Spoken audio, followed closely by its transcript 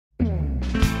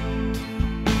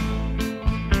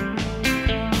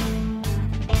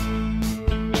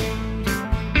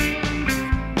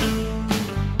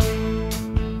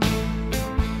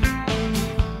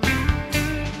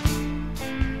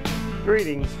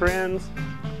Greetings, friends.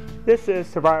 This is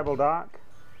Survival Doc.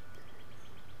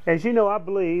 As you know, I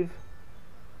believe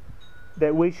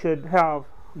that we should have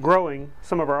growing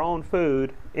some of our own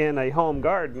food in a home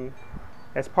garden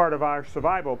as part of our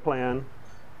survival plan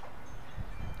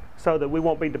so that we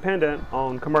won't be dependent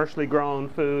on commercially grown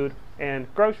food and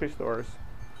grocery stores.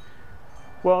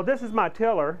 Well, this is my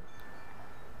tiller.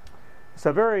 It's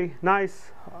a very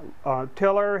nice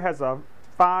tiller. It has a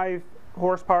 5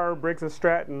 horsepower Briggs &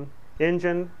 Stratton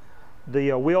engine.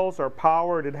 The wheels are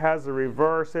powered. It has a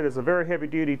reverse. It is a very heavy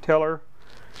duty tiller,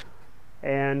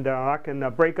 and I can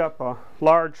break up a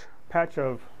large patch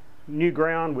of new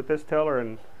ground with this tiller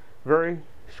in very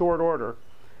short order.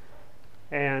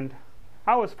 And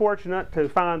I was fortunate to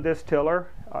find this tiller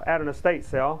at an estate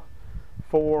sale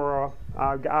for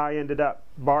I ended up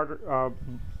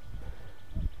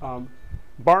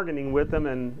bargaining with them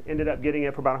and ended up getting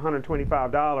it for about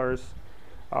 $125,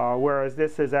 whereas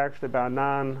this is actually about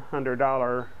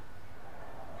 $900,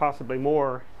 possibly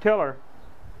more, tiller.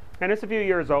 And it's a few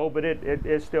years old, but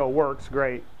it still works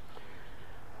great.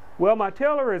 Well, my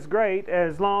tiller is great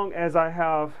as long as I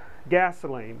have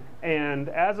gasoline. And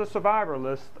as a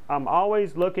survivalist, I'm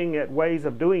always looking at ways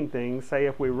of doing things, say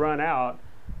if we run out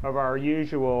of our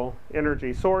usual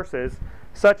energy sources,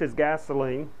 such as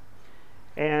gasoline.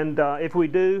 And if we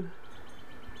do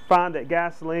find that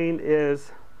gasoline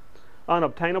is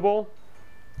unobtainable,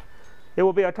 it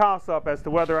will be a toss-up as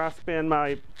to whether I spend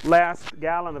my last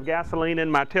gallon of gasoline in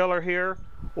my tiller here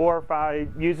or if I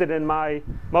use it in my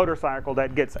motorcycle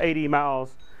that gets 80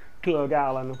 miles to a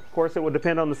gallon. Of course, it would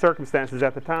depend on the circumstances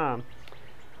at the time.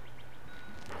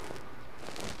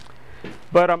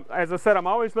 But as I said, I'm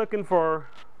always looking for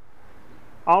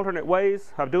alternate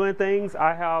ways of doing things.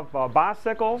 I have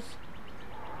bicycles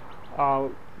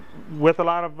with a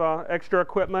lot of extra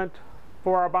equipment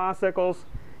for our bicycles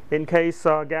in case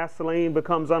gasoline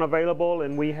becomes unavailable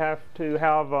and we have to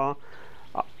have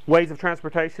ways of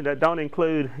transportation that don't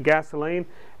include gasoline.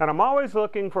 And I'm always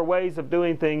looking for ways of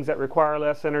doing things that require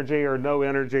less energy or no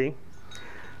energy.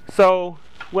 So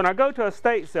when I go to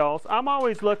estate sales, I'm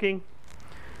always looking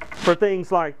for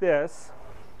things like this.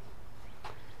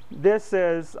 This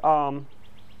is an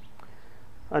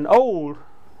old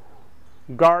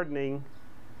gardening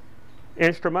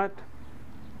instrument.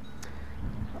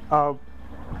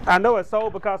 I know it's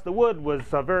old because the wood was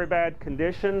very bad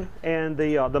condition and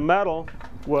the metal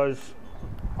was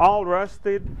all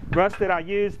rusted. I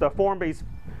used a Formby's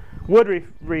wood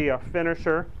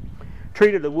refinisher,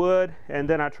 treated the wood, and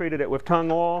then I treated it with tung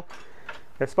oil.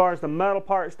 As far as the metal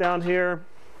parts down here,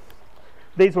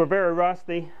 these were very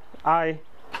rusty. I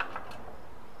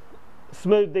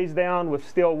smoothed these down with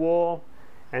steel wool,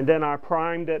 and then I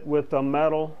primed it with a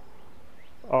metal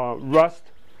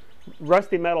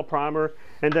rusty metal primer,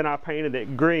 and then I painted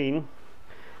it green,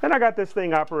 and I got this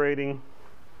thing operating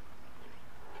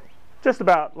just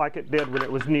about like it did when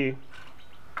it was new.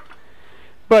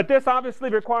 But this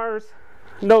obviously requires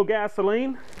no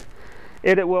gasoline.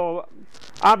 It will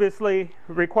obviously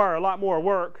require a lot more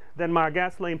work than my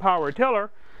gasoline powered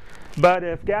tiller, but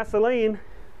if gasoline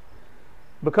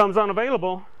becomes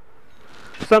unavailable,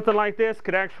 something like this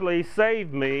could actually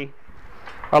save me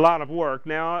a lot of work.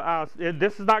 Now,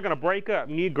 this is not going to break up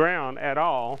new ground at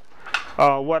all.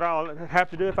 What I'll have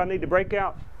to do if I need to break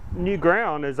out new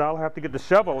ground is I'll have to get the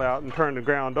shovel out and turn the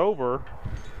ground over.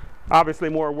 Obviously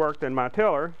more work than my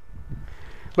tiller.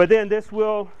 But then this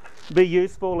will be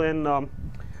useful in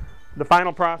the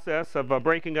final process of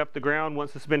breaking up the ground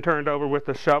once it's been turned over with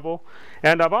the shovel.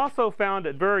 And I've also found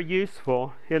it very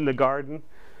useful in the garden,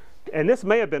 and this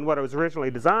may have been what it was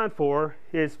originally designed for.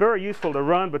 It's very useful to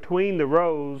run between the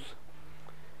rows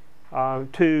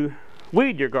to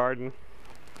weed your garden.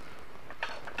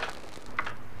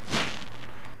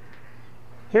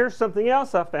 Here's something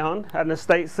else I found at an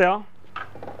estate sale.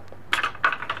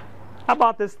 I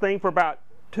bought this thing for about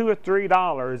 $2 or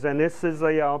 $3, and this is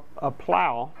a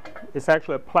plow. It's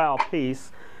actually a plow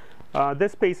piece.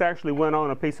 This piece actually went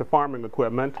on a piece of farming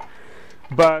equipment,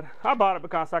 but I bought it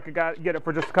because I could get it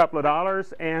for just a couple of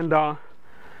dollars, and I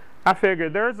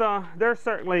figured there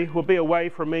certainly will be a way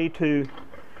for me to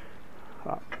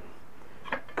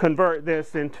convert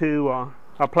this into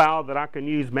a plow that I can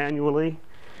use manually,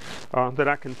 that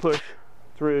I can push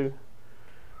through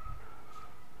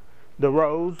the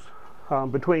rows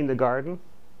between the garden.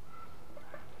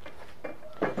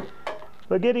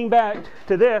 But getting back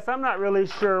to this, I'm not really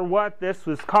sure what this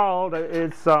was called.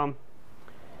 It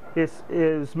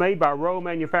is made by Rowe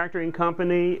Manufacturing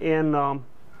Company in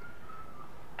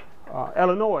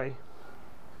Illinois.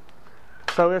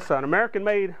 So it's an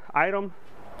American-made item.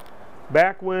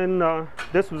 back when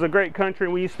this was a great country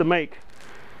and we used to make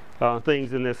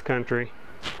things in this country.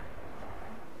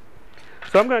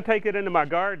 So I'm going to take it into my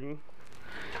garden,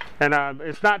 and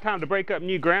it's not time to break up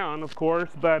new ground, of course,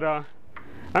 but I'm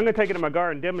going to take it in my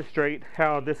garden and demonstrate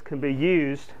how this can be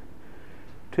used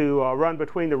to run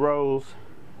between the rows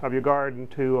of your garden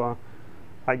to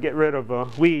get rid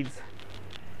of weeds.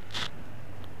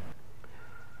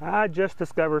 I just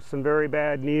discovered some very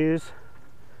bad news.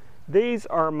 These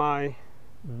are my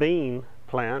bean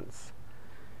plants,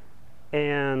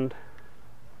 and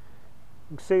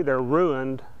you can see they're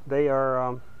ruined. They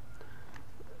are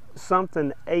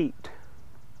something ate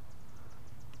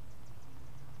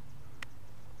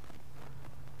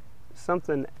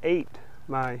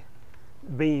my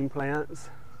bean plants.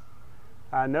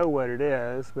 I know what it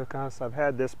is because I've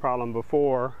had this problem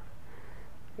before,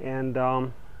 and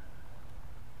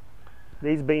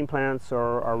these bean plants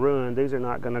are ruined. These are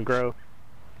not going to grow.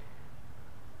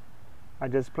 I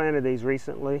just planted these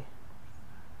recently,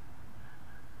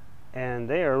 and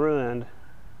they are ruined.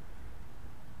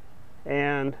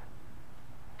 And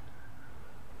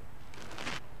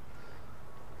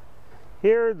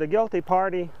here the guilty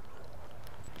party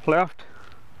left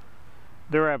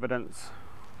their evidence.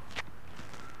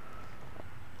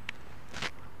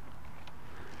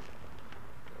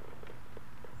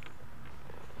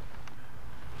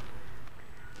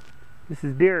 This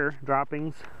is deer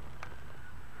droppings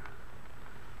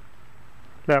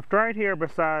left right here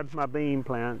beside my bean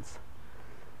plants.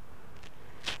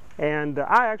 And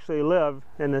I actually live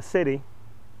in the city,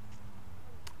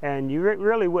 and you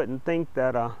really wouldn't think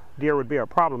that deer would be a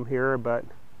problem here, but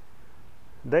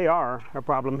they are a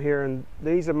problem here. And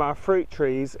these are my fruit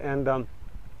trees, and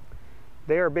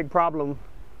they are a big problem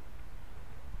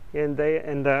in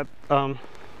that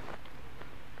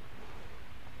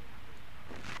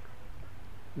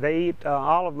they'll eat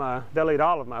all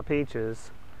of my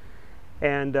peaches.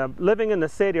 And living in the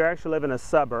city, or actually live in a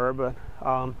suburb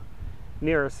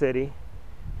near a city,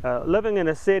 living in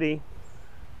a city,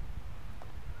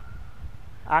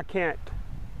 I can't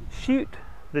shoot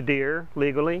the deer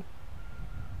legally,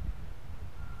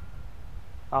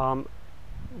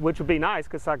 which would be nice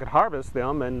because I could harvest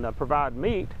them and provide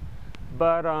meat.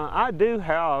 But I do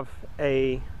have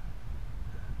a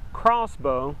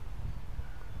crossbow,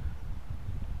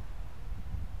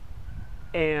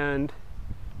 and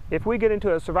if we get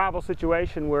into a survival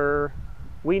situation where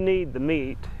we need the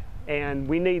meat and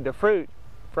we need the fruit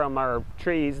from our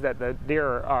trees that the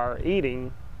deer are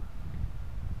eating,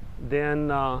 then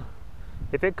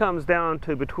if it comes down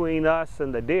to between us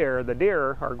and the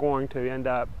deer are going to end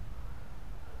up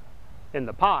in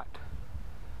the pot.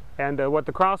 And what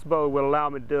the crossbow will allow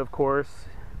me to do, of course,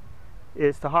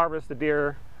 is to harvest the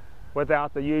deer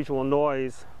without the usual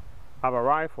noise of a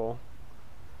rifle,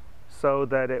 so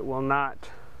that it will not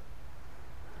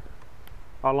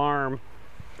alarm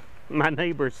my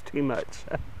neighbors too much.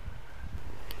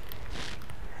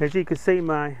 As you can see,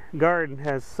 my garden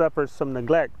has suffered some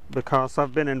neglect because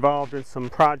I've been involved in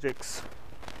some projects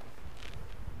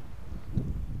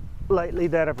lately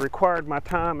that have required my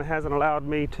time and hasn't allowed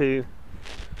me to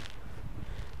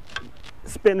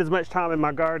spend as much time in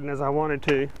my garden as I wanted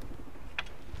to.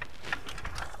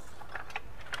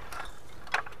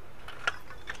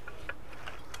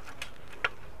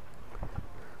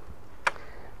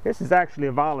 This is actually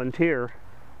a volunteer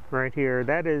right here.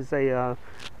 That is a,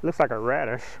 looks like a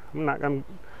radish. I'm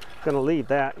gonna leave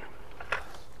that.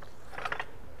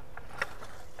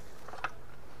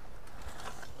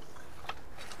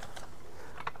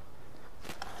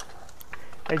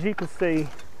 As you can see,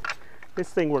 this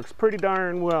thing works pretty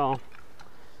darn well.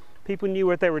 People knew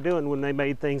what they were doing when they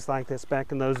made things like this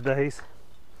back in those days.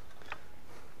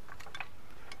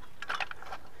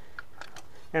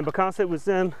 And because it was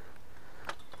in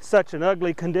such an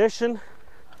ugly condition,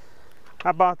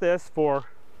 I bought this for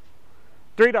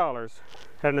 $3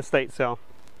 at an estate sale.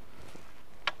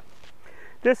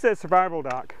 This is Survival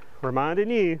Doc, reminding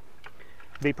you,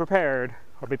 be prepared,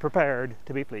 or be prepared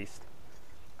to be fleeced.